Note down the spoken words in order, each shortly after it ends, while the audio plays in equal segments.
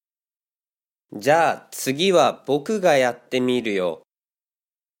じゃあ次は僕がやってみるよ。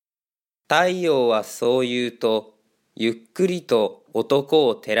太陽はそう言うと、ゆっくりと男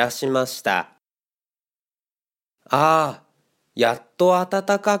を照らしました。ああ、やっと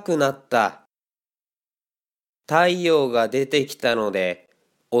暖かくなった。太陽が出てきたので、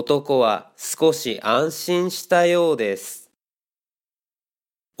男は少し安心したようです。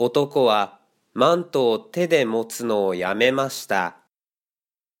男はマントを手で持つのをやめました。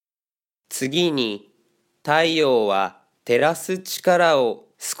次に、太陽は照らす力を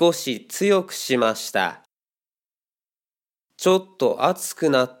少し強くしました。ちょっと暑く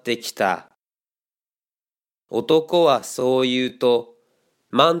なってきた。男はそう言うと、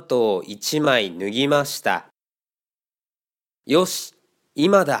マントを一枚脱ぎました。よし、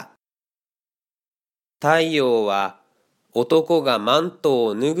今だ。太陽は男がマント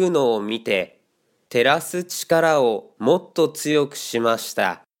を脱ぐのを見て、照らす力をもっと強くしまし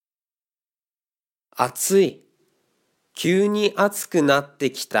た。暑い。急に暑くなっ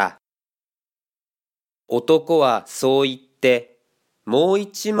てきた。男はそう言って、もう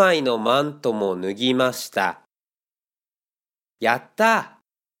一枚のマントも脱ぎました。やった！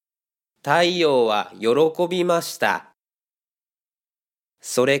太陽は喜びました。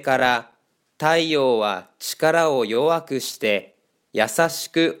それから太陽は力を弱くして優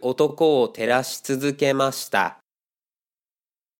しく男を照らし続けました。